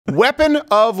weapon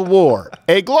of war,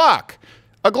 a Glock.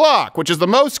 A Glock, which is the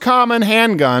most common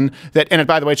handgun that, and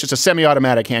by the way, it's just a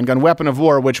semi-automatic handgun, weapon of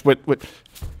war, which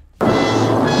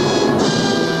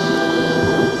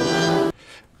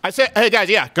I said, hey guys,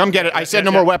 yeah, come get it. I said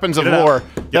no more weapons of war.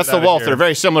 That's the Walther,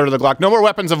 very similar to the Glock. No more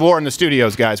weapons of war in the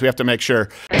studios, guys. We have to make sure.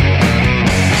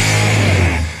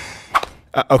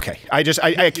 Okay, I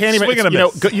can't even, you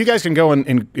know, you guys can go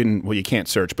in, well, you can't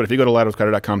search, but if you go to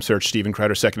loudwithcrowder.com, search Steven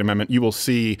Crowder Second Amendment, you will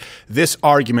see this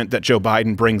argument that Joe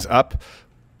Biden brings up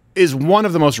is one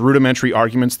of the most rudimentary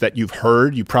arguments that you've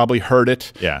heard. You probably heard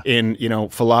it in, you know,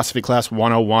 philosophy class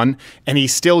 101, and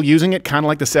he's still using it, kind of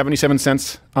like the 77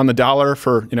 cents on the dollar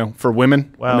for, you know, for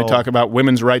women, when they talk about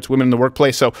women's rights, women in the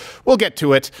workplace. So we'll get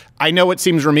to it. I know it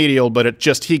seems remedial, but it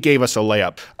just, he gave us a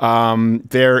layup.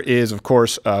 There is, of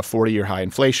course, 40-year high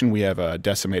inflation. We have a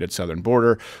decimated southern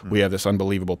border. We have this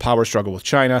unbelievable power struggle with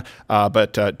China.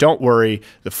 But don't worry,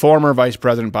 the former Vice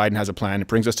President Biden has a plan. It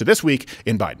brings us to this week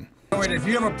in Biden. If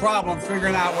you have a problem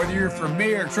figuring out whether you're for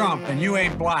me or Trump, then you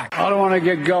ain't black. I don't want to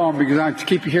get going because I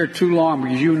keep you here too long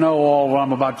because you know all what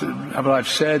I'm about to, what I've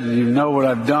said, and you know what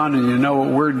I've done, and you know what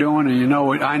we're doing, and you know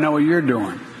what I know what you're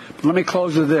doing. But let me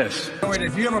close with this.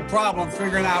 If you have a problem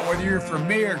figuring out whether you're for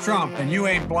me or Trump, then you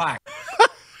ain't black.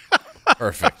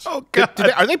 Perfect. Oh,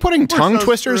 God. Are they putting tongue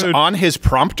twisters on his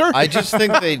prompter? I just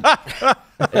think they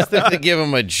give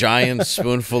him a giant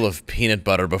spoonful of peanut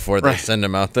butter before they send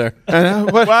him out there. I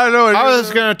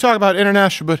was going to talk about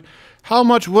international, but how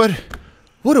much would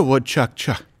a woodchuck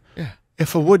chuck? Yeah.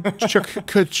 If a woodchuck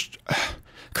could,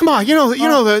 come on, you know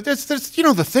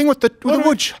the thing with the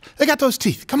woodchuck. They got those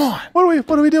teeth. Come on. What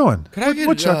are we doing? Could I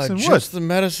get just the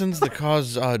medicines that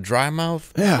cause dry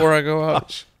mouth before I go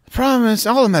out? The problem is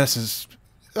all the medicines.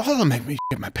 All of them make me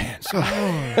shit my pants.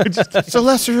 It's the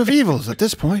lesser of evils at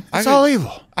this point. It's all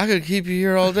evil. I could keep you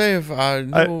here all day if I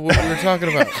knew what we were talking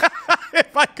about.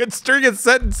 If I could string a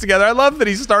sentence together. I love that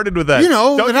he started with that. You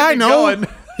know that I know.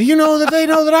 You know that they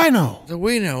know that I know. That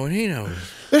we know and he knows.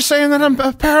 They're saying that I'm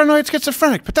a paranoid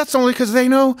schizophrenic, but that's only because they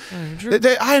know.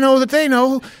 I know that they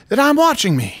know that I'm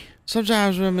watching me.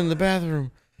 Sometimes when I'm in the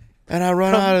bathroom and I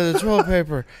run out of the toilet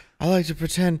paper, I like to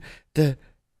pretend that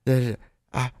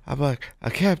I'm like a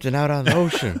captain out on the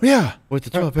ocean. Yeah. With the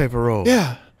toilet paper roll.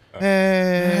 Yeah.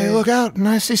 Hey. I look out and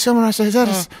I see someone. I say, "Is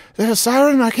that a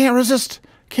siren?" I can't resist.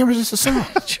 Can't resist the sound.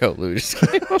 Joe Lewis.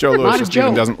 Joe Lewis just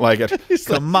even doesn't like it.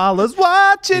 Kamala's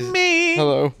watching me.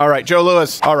 Hello. All right, Joe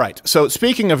Lewis. All right. So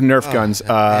speaking of Nerf guns,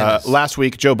 last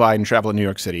week Joe Biden traveled to New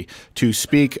York City to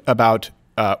speak about.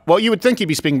 Well, you would think he'd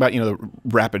be speaking about, you know,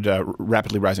 the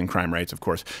rapidly rising crime rates, of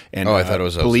course. And, I thought it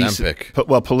was Ozempic.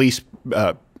 Well, police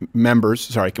members,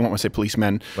 sorry, I won't want to say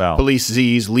policemen, police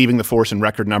Zs leaving the force in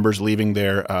record numbers, leaving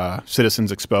their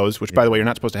citizens exposed, which, by the way, you're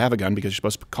not supposed to have a gun because you're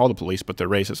supposed to call the police, but they're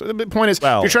racist. The point is, if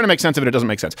you're trying to make sense of it, it doesn't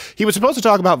make sense. He was supposed to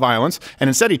talk about violence, and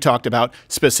instead he talked about,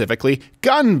 specifically,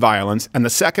 gun violence and the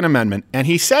Second Amendment, and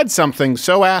he said something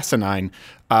so asinine,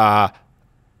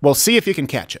 well, see if you can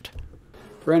catch it.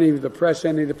 For any of the press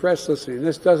listening,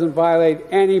 this doesn't violate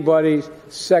anybody's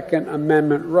Second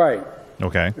Amendment right.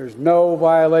 Okay. There's no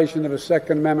violation of a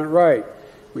Second Amendment right.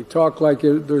 We talk like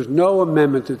there's no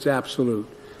amendment that's absolute.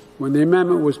 When the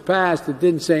amendment was passed, it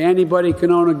didn't say anybody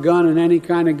can own a gun and any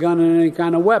kind of gun and any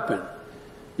kind of weapon.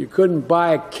 You couldn't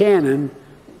buy a cannon,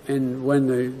 and when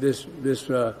this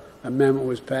amendment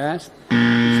was passed, so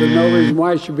no reason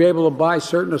why you should be able to buy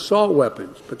certain assault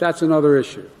weapons. But that's another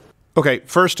issue. Okay,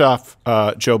 first off,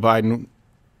 Joe Biden,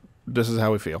 this is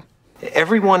how we feel.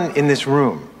 Everyone in this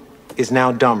room is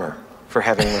now dumber for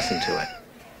having listened to it.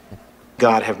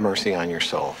 God have mercy on your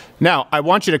soul. Now, I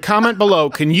want you to comment below.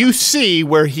 Can you see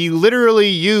where he literally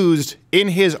used in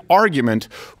his argument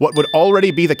what would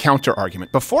already be the counter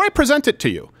argument? Before I present it to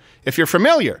you, if you're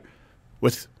familiar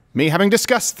with me having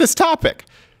discussed this topic,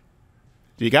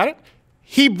 do you got it?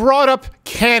 He brought up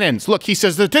cannons. Look, he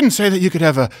says that didn't say that you could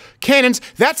have cannons.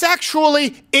 That's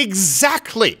actually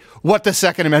exactly what the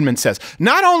Second Amendment says.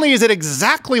 Not only is it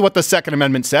exactly what the Second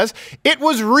Amendment says, it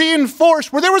was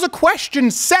reinforced where there was a question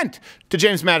sent to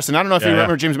James Madison. I don't know if you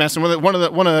remember James Madison, one of the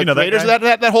creators of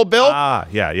that whole bill.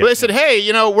 Yeah. Where they said, hey,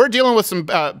 you know, we're dealing with some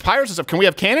pirates and stuff. Can we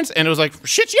have cannons? And it was like,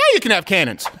 shit, yeah, you can have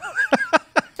cannons.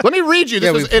 Let me read you.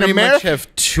 This was in America. We much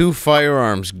have two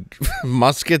firearms,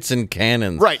 muskets and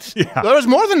cannons. Right. Yeah. There was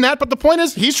more than that, but the point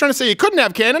is, he's trying to say you couldn't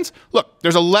have cannons. Look,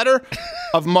 there's a letter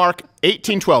of marque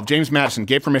 1812, James Madison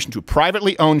gave permission to a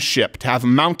privately owned ship to have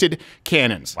mounted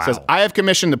cannons. Wow. Says, I have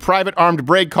commissioned the private armed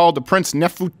brig called the Prince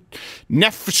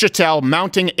Neufchatel,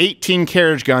 mounting 18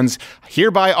 carriage guns,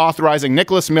 hereby authorizing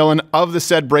Nicholas Millen of the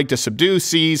said brig to subdue,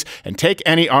 seize, and take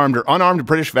any armed or unarmed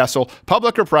British vessel,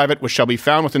 public or private, which shall be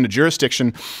found within the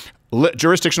jurisdictional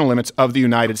limits of the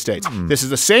United States. This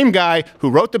is the same guy who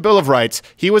wrote the Bill of Rights.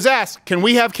 He was asked, can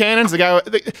we have cannons?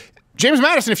 James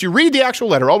Madison, if you read the actual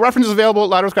letter, all references available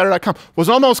at louderwithcrowder.com, was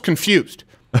almost confused.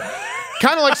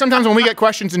 Kind of like sometimes when we get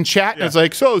questions in chat, and it's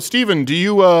like, so Stephen, do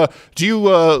you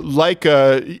like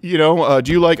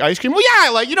ice cream? Well,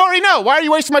 yeah, you already know. Why are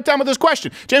you wasting my time with this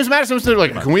question? James Madison was there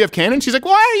like, can we have cannons? He's like,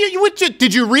 why are you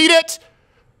did you read it?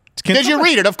 Did you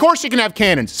read it? Of course you can have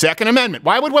cannons. Second Amendment.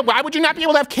 Why would you not be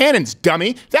able to have cannons,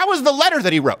 dummy? That was the letter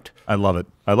that he wrote. I love it.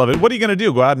 I love it. What are you going to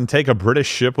do? Go out and take a British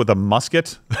ship with a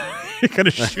musket? You're going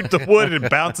to shoot the wood and it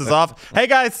bounces off. Hey,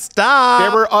 guys, stop.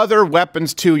 There were other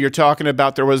weapons, too. You're talking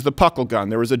about there was the Puckle gun.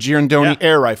 There was a Girondoni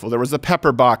air rifle. There was the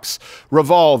pepper box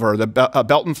revolver, the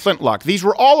Belton flintlock. These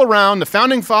were all around. The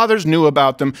Founding Fathers knew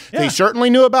about them. Yeah. They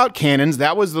certainly knew about cannons.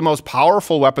 That was the most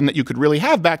powerful weapon that you could really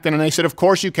have back then. And they said, of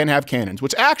course you can have cannons,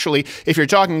 which actually, if you're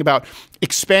talking about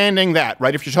expanding that,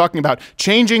 right? If you're talking about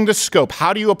changing the scope,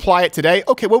 how do you apply it today?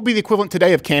 Okay, what would be the equivalent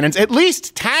today of cannons? At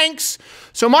least tanks.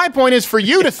 So my point is for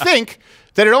you to think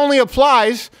that it only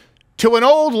applies to an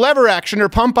old lever action or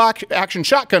pump action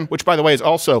shotgun, which, by the way, is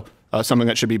also something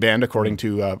that should be banned, according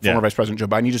to former Vice President Joe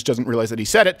Biden. He just doesn't realize that he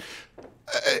said it.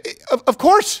 Of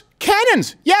course,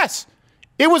 cannons, yes.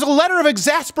 It was a letter of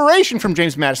exasperation from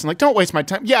James Madison. Like, don't waste my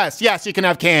time. Yes, you can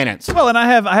have cannons. Well, and I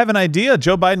have an idea.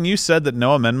 Joe Biden, you said that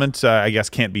no amendment, I guess,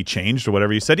 can't be changed or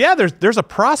whatever you said. Yeah, there's a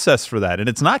process for that, and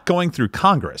it's not going through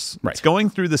Congress. Right. It's going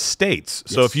through the states.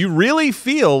 Yes. So if you really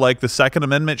feel like the Second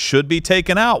Amendment should be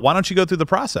taken out, why don't you go through the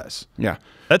process? Yeah.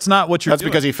 That's not what you're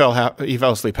doing. That's because he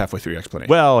fell asleep halfway through your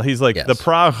explanation. Well, he's like,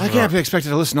 the I can't be expected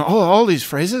to listen to all these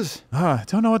phrases. I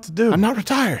don't know what to do. I'm not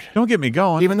retired. Don't get me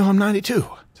going. Even though I'm 92.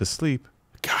 To sleep.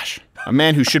 Gosh, a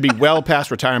man who should be well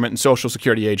past retirement and Social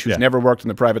Security age, who's never worked in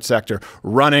the private sector,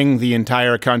 running the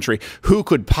entire country. Who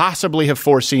could possibly have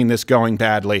foreseen this going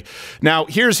badly? Now,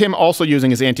 here's him also using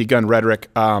his anti-gun rhetoric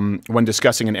when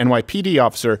discussing an NYPD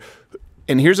officer.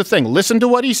 And here's the thing. Listen to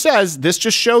what he says. This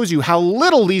just shows you how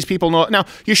little these people know. Now,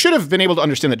 you should have been able to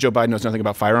understand that Joe Biden knows nothing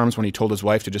about firearms when he told his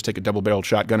wife to just take a double-barreled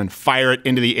shotgun and fire it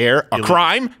into the air. A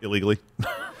crime. Illegally.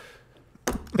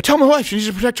 I tell my wife she needs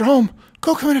to protect her home.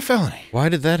 Go commit a felony. Why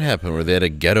did that happen? Were they at a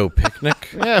ghetto picnic?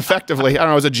 Yeah, effectively. I don't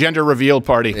know. It was a gender reveal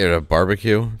party. They had a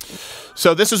barbecue.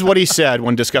 So this is what he said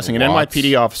when discussing an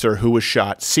NYPD officer who was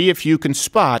shot. See if you can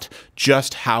spot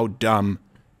just how dumb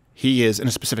he is in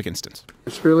a specific instance.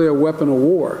 It's really a weapon of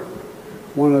war.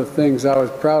 One of the things I was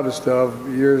proudest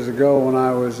of years ago when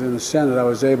I was in the Senate, I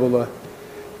was able to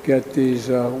get these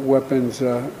weapons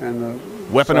and the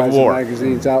weapon of war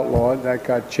magazines outlawed. That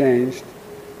got changed.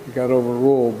 It got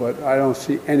overruled, but I don't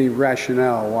see any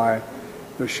rationale why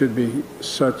there should be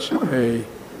such a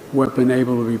weapon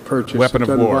able to be purchased. Weapon of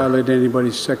war. It doesn't violate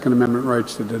anybody's Second Amendment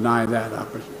rights to deny that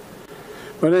opportunity.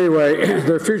 But anyway,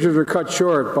 their futures were cut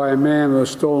short by a man with a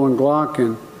stolen Glock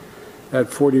and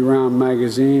that 40-round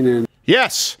magazine. And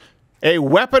yes, a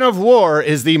weapon of war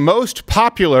is the most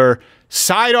popular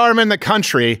sidearm in the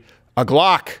country, a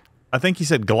Glock. I think he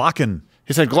said Glocken.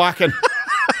 He said Glocken.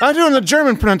 I'm doing the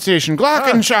German pronunciation.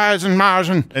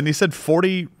 Glockenscheißen. And he said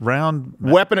 40-round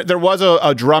weapon. There was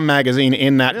a drum magazine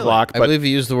in that Glock. I believe he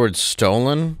used the word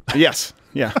stolen. Yes.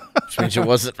 Yeah. Which means it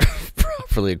wasn't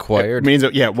properly acquired. It means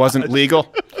that, it wasn't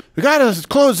legal. We got to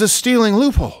close this stealing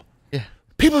loophole. Yeah.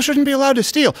 People shouldn't be allowed to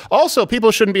steal. Also,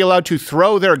 people shouldn't be allowed to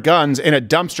throw their guns in a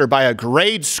dumpster by a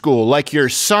grade school like your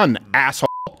son, asshole.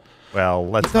 Well,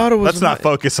 let's not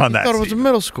focus on that. I thought it was a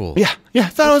middle school. Yeah.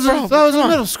 Thought it was a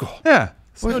middle school. Yeah.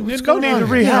 No need to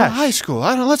rehash. Yeah, high school.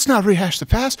 Let's not rehash the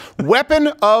past. Weapon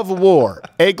of war.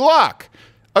 A Glock.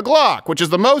 A Glock, which is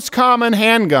the most common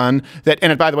handgun that,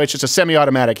 and by the way, it's just a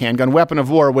semi-automatic handgun. Weapon of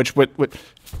war, which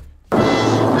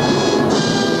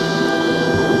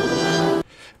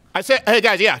I said, hey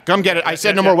guys, come get it. I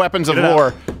said no more weapons of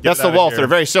war. That's the Walther,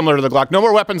 very similar to the Glock. No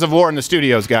more weapons of war in the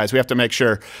studios, guys. We have to make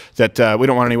sure that we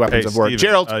don't want any weapons of war. Steven,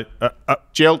 Gerald,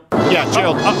 Gerald. But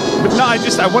no,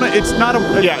 I want to. It's not a.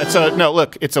 It's a no.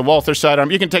 Look, it's a Walther sidearm.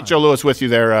 You can take Joe Lewis with you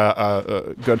there,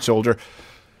 good soldier.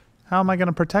 How am I going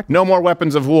to protect no more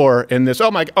weapons of war in this?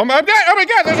 Oh my God!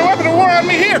 There's a weapon of war on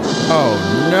me here.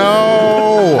 Oh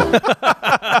no!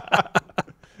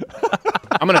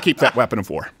 I'm going to keep that weapon of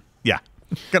war. Yeah.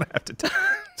 Gonna have to.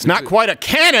 It's not quite a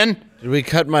cannon. Did we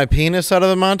cut my penis out of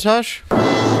the montage?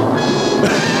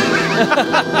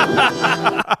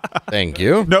 Thank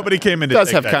you. Nobody came in to It does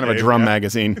take have that, kind of a Dave, drum yeah.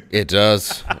 magazine. It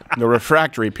does. The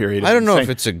refractory period. I don't know insane. if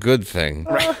it's a good thing.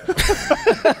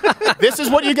 This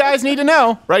is what you guys need to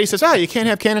know, right? He says, you can't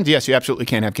have cannons. Yes, you absolutely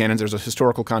can't have cannons. There's a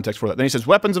historical context for that. Then he says,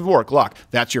 weapons of war, Glock.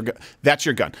 That's your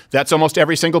gun. That's almost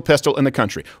every single pistol in the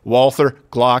country. Walther,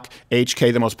 Glock,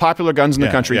 HK, the most popular guns in the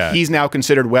country. Yeah. He's now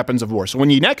considered weapons of war. So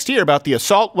when you next hear about the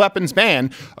assault weapons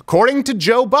ban, according to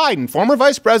Joe Biden, former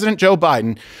Vice President Joe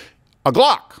Biden, a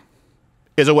Glock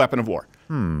is a weapon of war.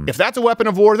 If that's a weapon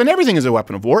of war, then everything is a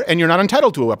weapon of war, and you're not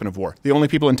entitled to a weapon of war. The only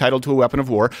people entitled to a weapon of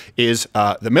war is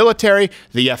the military,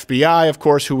 the FBI, of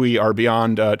course, who we are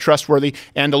beyond trustworthy,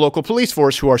 and the local police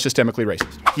force, who are systemically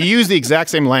racist. He used the exact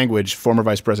same language, former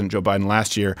Vice President Joe Biden,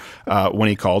 last year when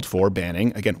he called for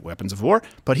banning, again, weapons of war,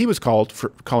 but he was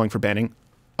calling for banning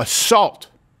assault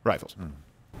rifles.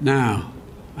 Now,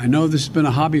 I know this has been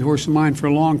a hobby horse of mine for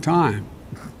a long time.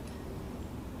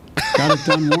 Got it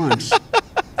done once.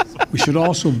 We should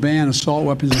also ban assault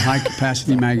weapons and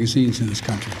high-capacity magazines in this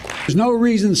country. There's no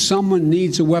reason someone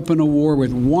needs a weapon of war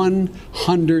with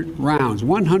 100 rounds,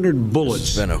 100 bullets.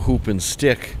 It's been a hoop and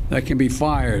stick That can be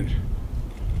fired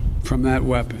from that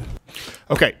weapon.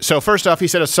 Okay, so first off, he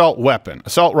said assault weapon.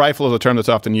 Assault rifle is a term that's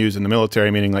often used in the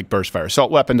military, meaning like burst fire. Assault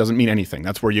weapon doesn't mean anything.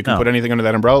 That's where you can put anything under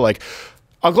that umbrella. Like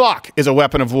a Glock is a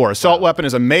weapon of war. Assault weapon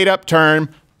is a made-up term.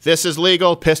 This is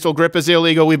legal. Pistol grip is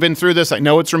illegal. We've been through this. I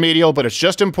know it's remedial, but it's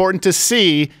just important to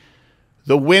see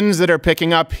the winds that are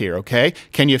picking up here, okay?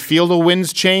 Can you feel the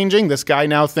winds changing? This guy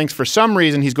now thinks for some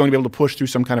reason he's going to be able to push through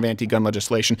some kind of anti-gun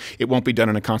legislation. It won't be done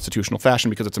in a constitutional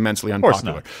fashion because it's immensely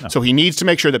unpopular. No. So he needs to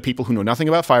make sure that people who know nothing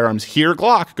about firearms hear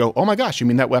Glock, go, oh my gosh, you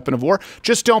mean that weapon of war?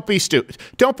 Just don't be stupid.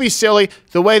 Don't be silly.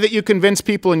 The way that you convince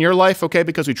people in your life, okay,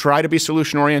 because we try to be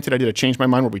solution-oriented. I did a Change My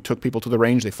Mind where we took people to the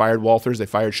range. They fired Walthers. They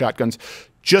fired shotguns.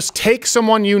 Just take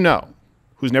someone you know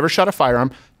who's never shot a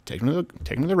firearm, take them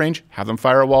to the range, have them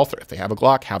fire a Walther. If they have a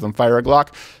Glock, have them fire a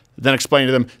Glock. Then explain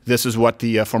to them, this is what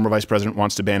the former vice president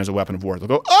wants to ban as a weapon of war. They'll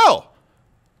go, oh,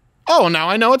 now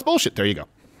I know it's bullshit. There you go.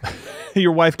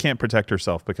 Your wife can't protect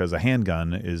herself because a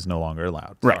handgun is no longer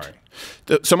allowed. Right.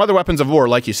 Sorry. Some other weapons of war,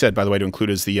 like you said, by the way, to include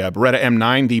is the Beretta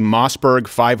M9, the Mossberg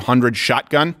 500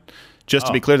 shotgun. Just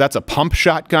to be clear, that's a pump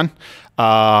shotgun.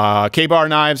 K-bar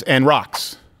knives and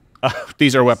rocks.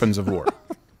 These are weapons of war.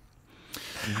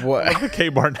 What? Like the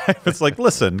K-bar knife. It's like,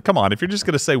 listen, come on. If you're just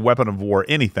going to say weapon of war,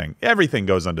 anything, everything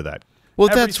goes under that. Well,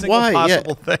 Every that's single why.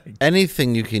 possible thing.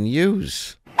 Anything you can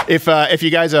use. If you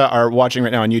guys are watching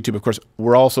right now on YouTube, of course,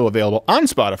 we're also available on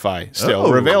Spotify still.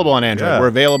 We're available on Android. Yeah. We're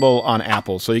available on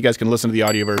Apple. So you guys can listen to the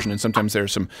audio version, and sometimes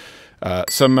there's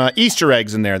some Easter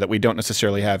eggs in there that we don't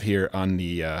necessarily have here on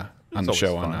the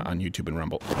show on YouTube and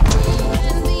Rumble.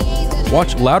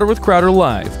 Watch Louder with Crowder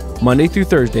live, Monday through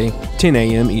Thursday, 10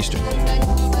 a.m. Eastern.